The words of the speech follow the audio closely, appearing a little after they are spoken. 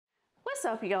What's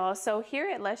up, y'all? So here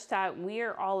at Let's Talk, we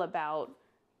are all about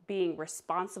being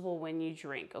responsible when you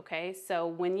drink, okay? So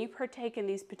when you partake in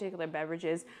these particular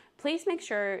beverages, please make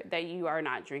sure that you are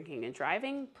not drinking and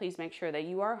driving. Please make sure that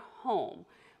you are home.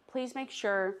 Please make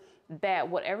sure that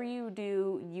whatever you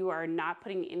do, you are not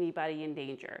putting anybody in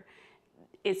danger.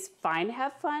 It's fine to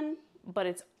have fun, but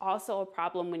it's also a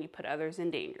problem when you put others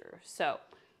in danger. So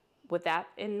with that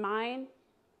in mind,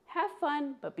 have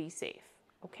fun, but be safe,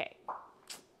 okay?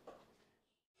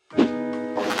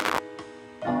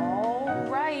 All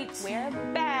right, we're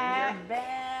back. We're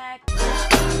back.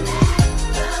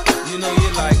 You know you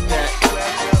like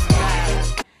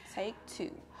that. Take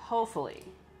two. Hopefully,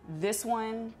 this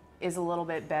one is a little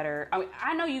bit better. I mean,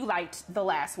 I know you liked the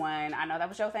last one. I know that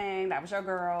was your thing. That was your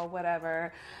girl,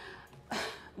 whatever.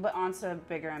 But on to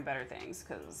bigger and better things,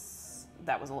 because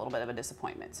that was a little bit of a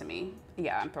disappointment to me.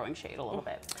 Yeah, I'm throwing shade a little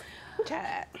bit.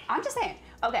 I'm just saying.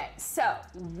 Okay, so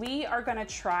we are gonna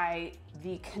try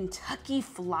the Kentucky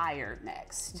Flyer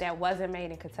next. That wasn't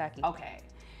made in Kentucky. Okay.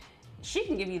 She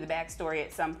can give you the backstory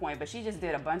at some point, but she just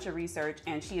did a bunch of research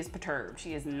and she is perturbed.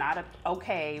 She is not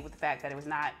okay with the fact that it was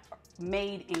not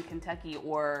made in Kentucky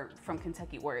or from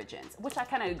Kentucky origins, which I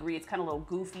kind of agree. It's kind of a little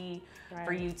goofy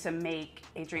for you to make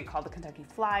a drink called the Kentucky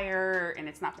Flyer, and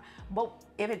it's not, but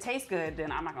if it tastes good,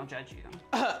 then I'm not gonna judge you.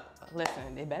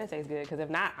 Listen, it better taste good, because if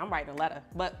not, I'm writing a letter.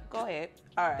 But go ahead.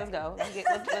 All right. Let's go. Let's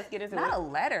get into it. Not a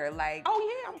letter, like. Oh,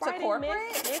 yeah, I'm writing corporate?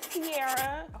 Miss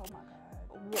Tierra. Oh my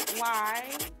God.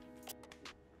 Why?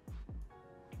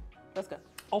 Let's go.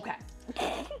 Okay.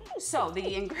 So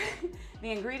the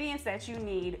ingredients that you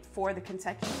need for the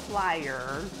Kentucky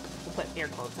Flyer, we'll put air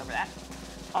quotes over that,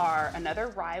 are another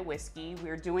rye whiskey.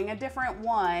 We're doing a different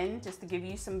one just to give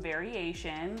you some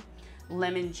variation,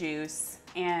 lemon juice,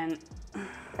 and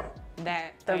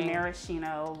the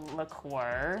maraschino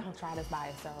liqueur. I'll try this by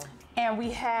itself. And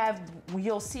we have,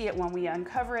 you'll see it when we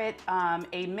uncover it,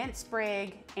 a mint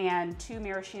sprig and 2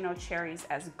 maraschino cherries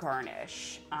as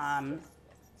garnish.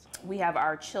 We have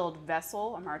our chilled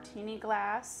vessel, a martini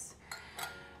glass,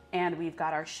 and we've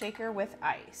got our shaker with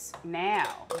ice.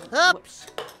 Now, whoops.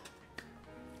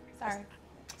 Sorry.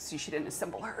 See, she didn't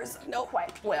assemble hers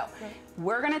quite well.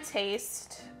 We're gonna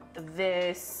taste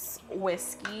this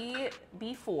whiskey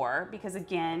before, because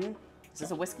again, this is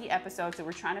a whiskey episode, so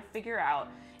we're trying to figure out,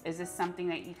 is this something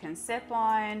that you can sip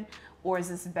on, or is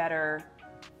this better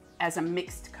as a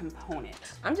mixed component?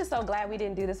 I'm just so glad we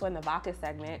didn't do this one in the vodka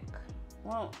segment.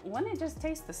 Well, wouldn't it just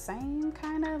taste the same,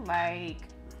 kind of like?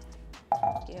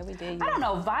 Yeah, we did. I don't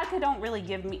know. Vodka don't really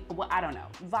give me. Well, I don't know.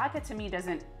 Vodka to me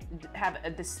doesn't have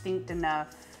a distinct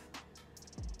enough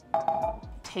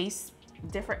taste.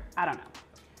 Different. I don't know.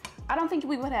 I don't think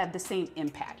we would have the same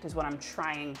impact. Is what I'm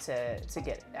trying to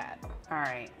get at. All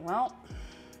right. Well.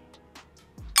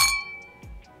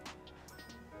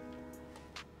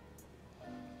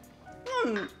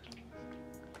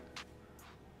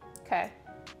 Okay.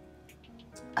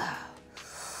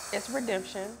 It's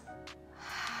redemption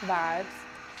vibes.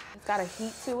 It's got a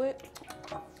heat to it.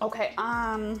 Okay,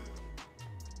 92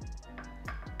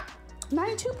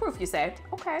 proof, you say?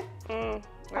 Okay. I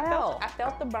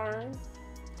felt the burn.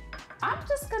 I'm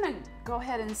just gonna go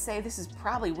ahead and say this is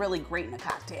probably really great in a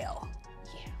cocktail.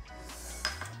 Yeah.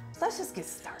 Let's just get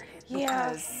started.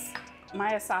 Because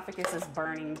my esophagus is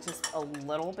burning just a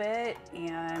little bit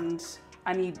and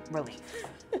I need relief.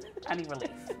 I need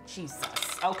relief. Jesus.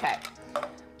 Okay.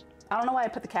 I don't know why I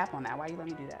put the cap on that. Why you let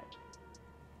me do that?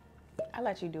 I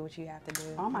let you do what you have to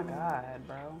do. Oh my God,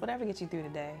 bro. Whatever gets you through the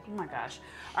day. Oh my gosh.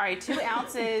 All right, 2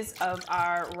 ounces of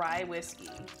our rye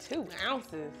whiskey. 2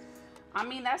 ounces? I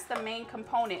mean, that's the main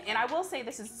component. And I will say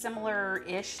this is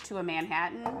similar-ish to a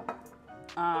Manhattan,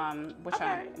 which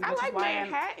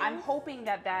I'm hoping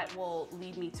that that will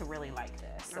lead me to really like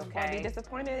this, okay? I'm gonna be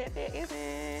disappointed if it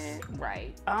isn't.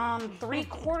 Right.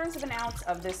 3/4 of an ounce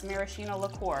of this maraschino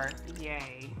liqueur.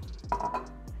 Yay.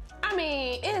 I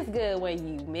mean, it's good when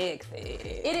you mix it.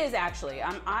 It is actually.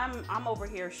 I'm over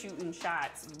here shooting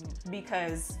shots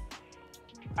because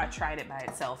I tried it by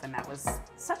itself and that was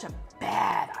such a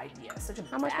bad idea. Such a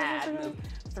bad move.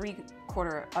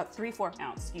 3/4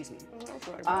 ounce, excuse me.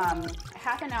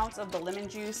 Half an ounce of the lemon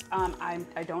juice.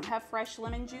 I don't have fresh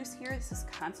lemon juice here. This is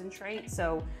concentrate.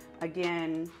 So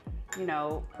again, you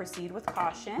know, proceed with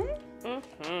caution.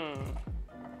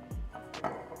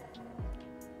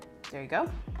 There you go.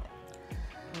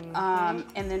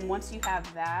 And then once you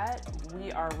have that,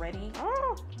 we are ready.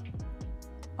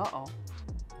 Uh-oh.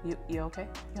 You okay?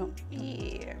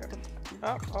 Yeah.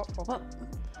 Well,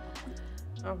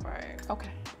 all right.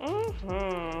 Okay.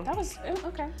 That was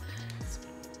okay.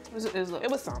 It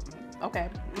was something. Okay,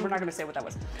 we're not gonna say what that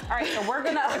was. All right, so we're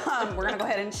gonna go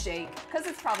ahead and shake because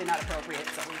it's probably not appropriate,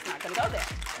 so it's not gonna go there.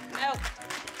 Nope.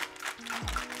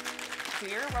 Do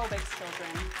your aerobics,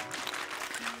 children.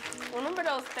 Remember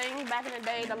those things back in the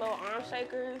day, the little arm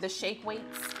shakers? The shake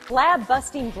weights.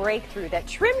 Lab-busting breakthrough that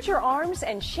trims your arms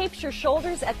and shapes your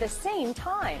shoulders at the same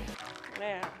time.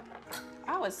 Yeah.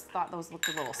 I always thought those looked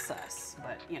a little sus,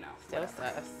 but you know, Still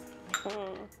sus.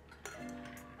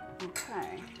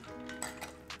 Okay.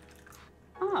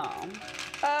 Oh.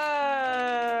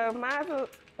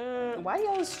 Why you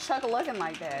always chug-a-lugging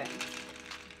like that?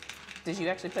 Did you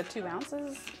actually put 2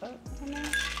 ounces in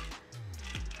there?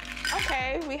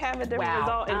 Okay, we have a different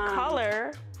result in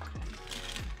color.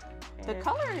 The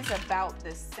color is about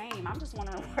the same. I'm just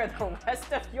wondering where the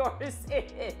rest of yours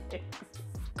is.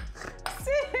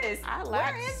 Sis,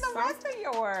 where is the rest of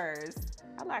yours?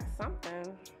 I like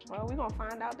something. Well, we're gonna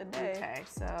find out today. Okay,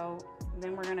 so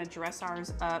then we're gonna dress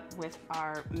ours up with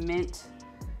our mint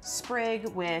sprig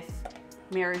with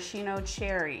maraschino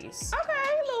cherries. Okay,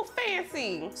 a little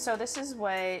fancy. So this is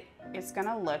what it's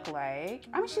gonna look like.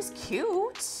 I mean, she's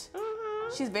cute.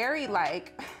 She's very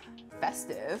like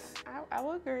festive. I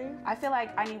will agree. I feel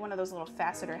like I need one of those little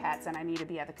faceter hats and I need to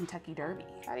be at the Kentucky Derby.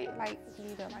 I didn't like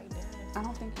you go like this. I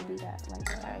don't think you do that like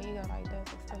that. Yeah, you go like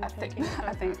this. I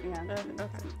think, yeah.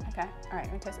 Okay, all right,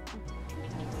 let me taste it.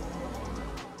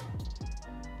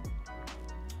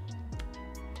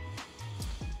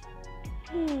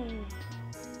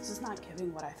 This is not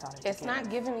giving what I thought it was. It's not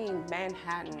giving me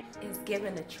Manhattan. It's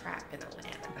giving a trap in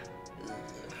Atlanta.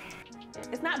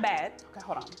 It's not bad. Okay,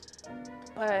 hold on.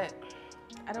 But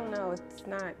I don't know, it's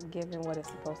not giving what it's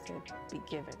supposed to be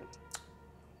given.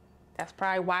 That's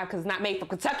probably why, because it's not made for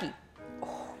Kentucky.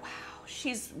 Oh, wow.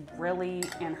 She's really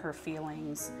in her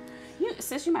feelings.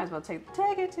 Sis, you might as well take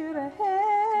it to the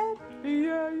head.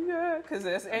 Yeah. Because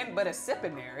this ain't but a sip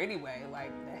in there anyway.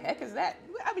 Like, the heck is that?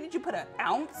 I mean, did you put an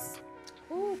ounce?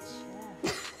 Ooh,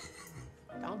 child.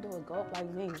 Don't do a gulp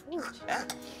like me. Ooh,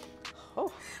 child.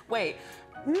 Oh, wait.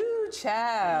 Ooh,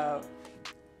 child.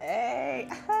 Hey.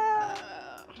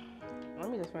 Let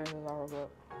me just finish this all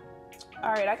up.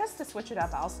 All right, I guess to switch it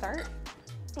up, I'll start.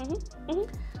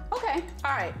 Okay,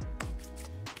 all right.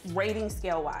 Rating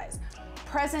scale wise.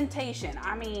 Presentation,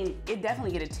 I mean, it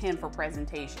definitely get a 10 for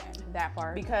presentation. That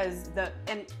part. Because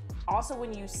and also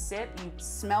when you sip, you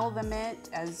smell the mint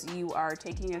as you are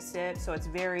taking a sip, so it's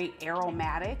very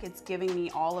aromatic. It's giving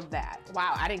me all of that.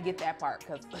 Wow, I didn't get that part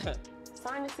because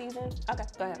sinus season. Okay,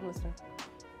 go ahead, I'm listening.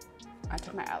 I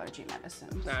took my allergy medicine.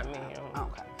 Not me.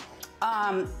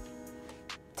 Okay.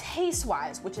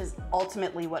 Taste-wise, which is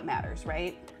ultimately what matters,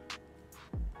 right?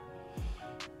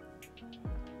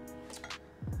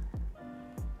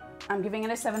 I'm giving it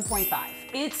a 7.5.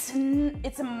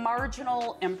 It's a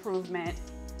marginal improvement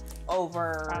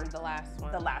over From the last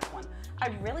one. The last one. I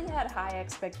really had high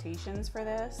expectations for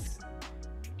this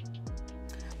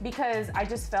because I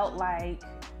just felt like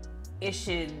it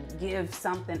should give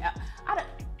something.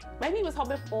 Maybe he was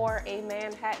hoping for a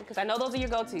Manhattan because I know those are your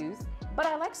go-tos. But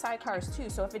I like sidecars too,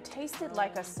 so if it tasted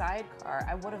like a sidecar,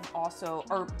 I would have also,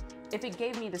 or if it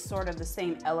gave me the sort of the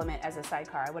same element as a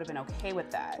sidecar, I would have been okay with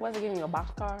that. Was it giving you a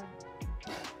boxcar?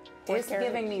 It's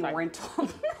giving me rental.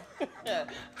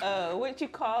 What you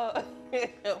call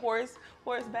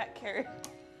horseback carriage?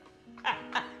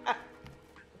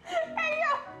 Hey,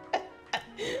 yo!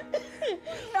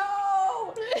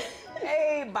 No!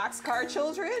 Hey, boxcar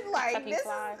children, like Kentucky this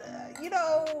Fly. is, you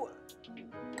know,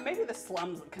 maybe the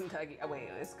slums of Kentucky. Oh wait,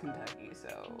 it's Kentucky,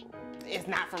 so It's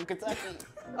not from Kentucky.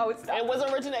 oh, it's not. It was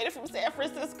originated from San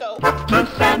Francisco. The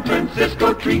San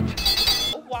Francisco treat.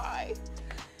 Why?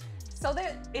 So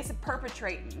it's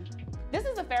perpetrating. This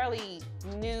is a fairly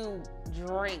new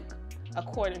drink,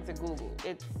 according to Google.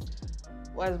 It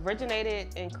was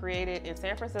originated and created in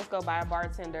San Francisco by a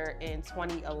bartender in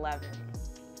 2011.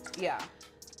 Yeah.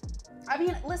 I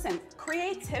mean, listen,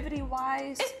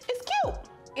 creativity-wise, It's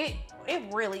cute. it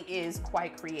really is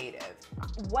quite creative.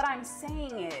 What I'm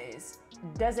saying is,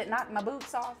 does it knock my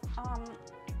boots off?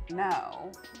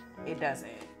 No, it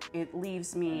doesn't. It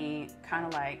leaves me kind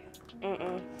of like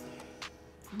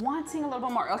wanting a little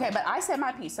bit more. Okay, but I said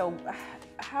my piece. So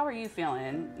how are you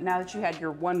feeling now that you had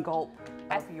your one gulp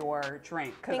of your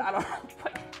drink? Because I don't know.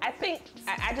 I think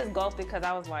I just gulped it because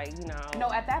I was like, you know.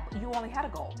 No, at that you only had a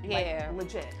gulp. Yeah. Like,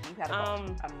 legit. You had a gulp. I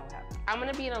don't know what happened. I'm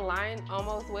gonna be in a line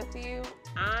almost with you.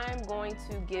 I'm going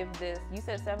to give this, you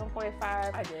said 7.5?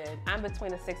 I did. I'm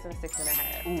between a 6 and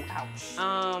 6.5. Ooh,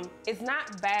 ouch. It's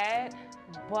not bad,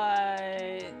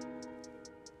 but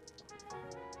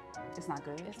It's not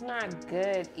good. it's not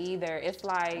good either. It's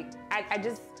like, I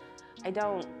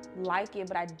don't like it,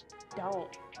 but I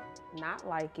don't not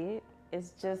like it.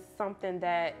 It's just something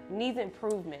that needs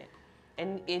improvement,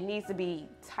 and it needs to be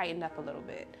tightened up a little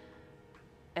bit.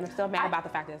 And I'm still mad about the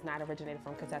fact that it's not originated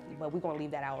from Kentucky, but we're gonna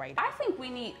leave that out right now.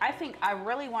 I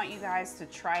really want you guys to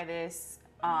try this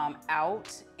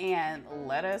out and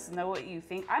let us know what you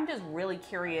think. I'm just really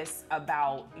curious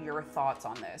about your thoughts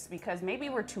on this, because maybe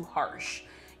we're too harsh.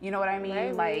 You know what I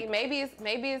mean? Maybe it's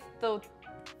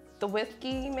the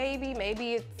whiskey, maybe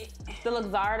it's the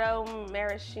Luxardo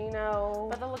maraschino.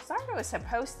 But the Luxardo is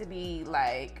supposed to be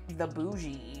like the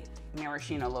bougie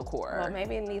maraschino liqueur. Well,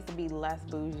 maybe it needs to be less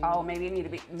bougie. Oh, maybe it need to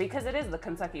be, because it is the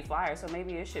Kentucky Flyer, so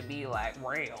maybe it should be like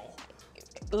real.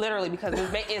 Literally, because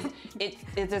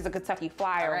it's a Kentucky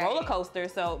Flyer roller coaster,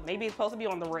 so maybe it's supposed to be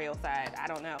on the rail side. I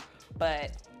don't know,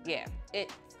 but yeah,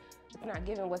 it's not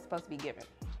giving what's supposed to be given.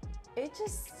 It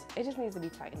just needs to be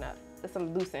tightened up. There's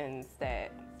some loose ends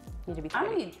that need to be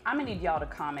tightened. I'm gonna need y'all to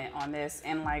comment on this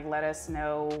and like let us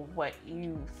know what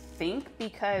you think,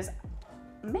 because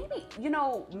maybe, you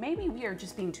know, maybe we are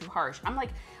just being too harsh. I'm like,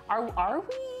 are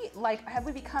we like, have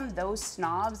we become those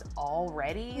snobs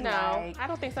already? No, like, I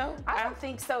don't think so. I don't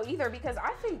think so either, because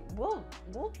I think we'll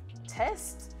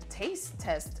taste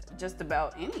test just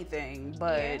about anything.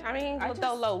 But yeah, I mean, with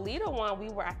the Lolita one,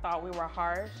 I thought we were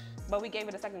harsh, but we gave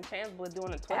it a second chance with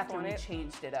doing a twist after on we it.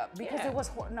 changed it up, because it was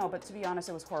no, but to be honest,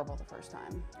 it was horrible the first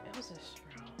time. It was just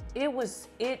strong. It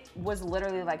was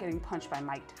literally like getting punched by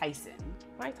Mike Tyson.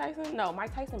 Mike Tyson? No,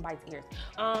 Mike Tyson bites ears.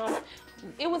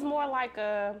 It was more like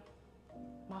a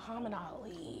Muhammad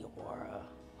Ali or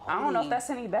a I don't know if that's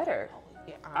any better.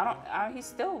 Yeah, he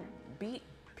still beat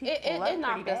people it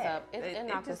knocked us bad. up. It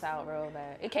knocked us out real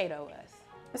bad. It KO'd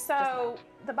us. So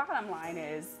the bottom line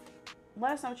is,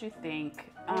 let us know what you think.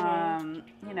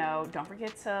 You know, don't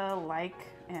forget to like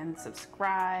and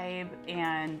subscribe,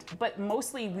 but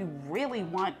mostly we really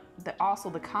want also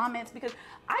the comments, because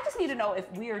I just need to know if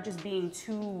we are just being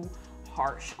too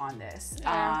harsh on this.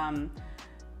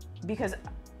 Because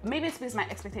maybe it's because my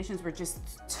expectations were just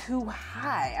too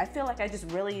high. I feel like I just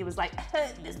really was like,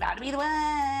 this is about to be the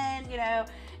one, you know,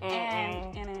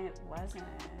 and it wasn't.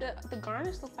 The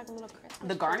garnish looks like a little Christmas.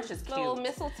 The garnish is cute. Little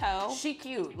mistletoe. She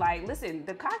cute. Like, listen,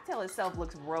 the cocktail itself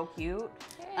looks real cute.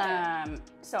 Yeah.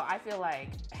 So I feel like,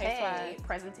 hey,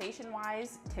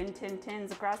 presentation-wise,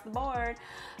 10s across the board.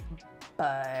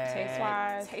 But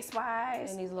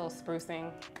taste-wise, and these little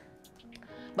sprucing.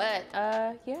 But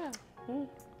yeah.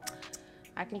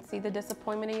 I can see the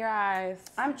disappointment in your eyes.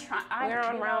 I'm trying. We're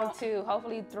on round 2.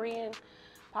 Hopefully 3 and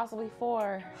possibly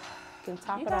 4 can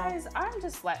top it off. You guys, I'm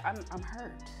just like, I'm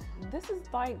hurt. This is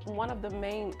like one of the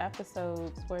main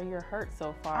episodes where you're hurt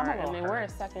so far. I mean, we're a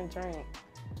second drink.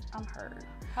 I'm hurt.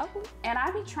 Hopefully. And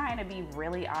I be trying to be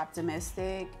really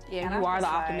optimistic. Yeah, and you are the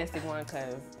optimistic one,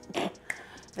 because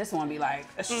this one be like,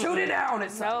 shoot it down.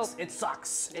 It sucks. It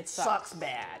sucks. It sucks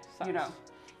bad. Sucks. You know,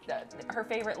 her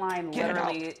favorite line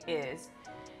literally is,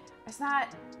 it's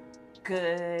not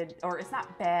good, or it's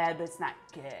not bad, but it's not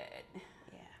good.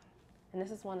 Yeah. And this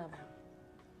is one of them.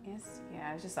 It's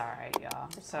just all right,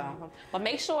 y'all. But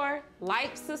make sure,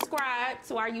 like, subscribe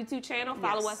to our YouTube channel,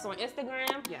 follow us on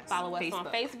Instagram, follow us on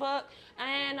Facebook,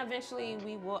 and eventually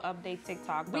we will update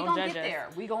TikTok. We gonna get there.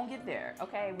 We gonna get there.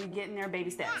 Okay, we getting there, baby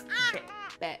steps.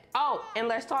 Oh, and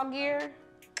Let's Talk Gear.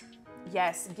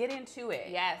 Yes, get into it.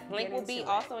 Yes, link will be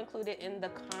also included in the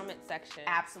comment section.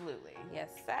 Absolutely. Yes,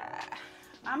 sir.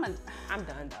 I'm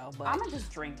done though, but I'm gonna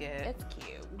just drink it. It's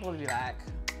cute. We'll be back.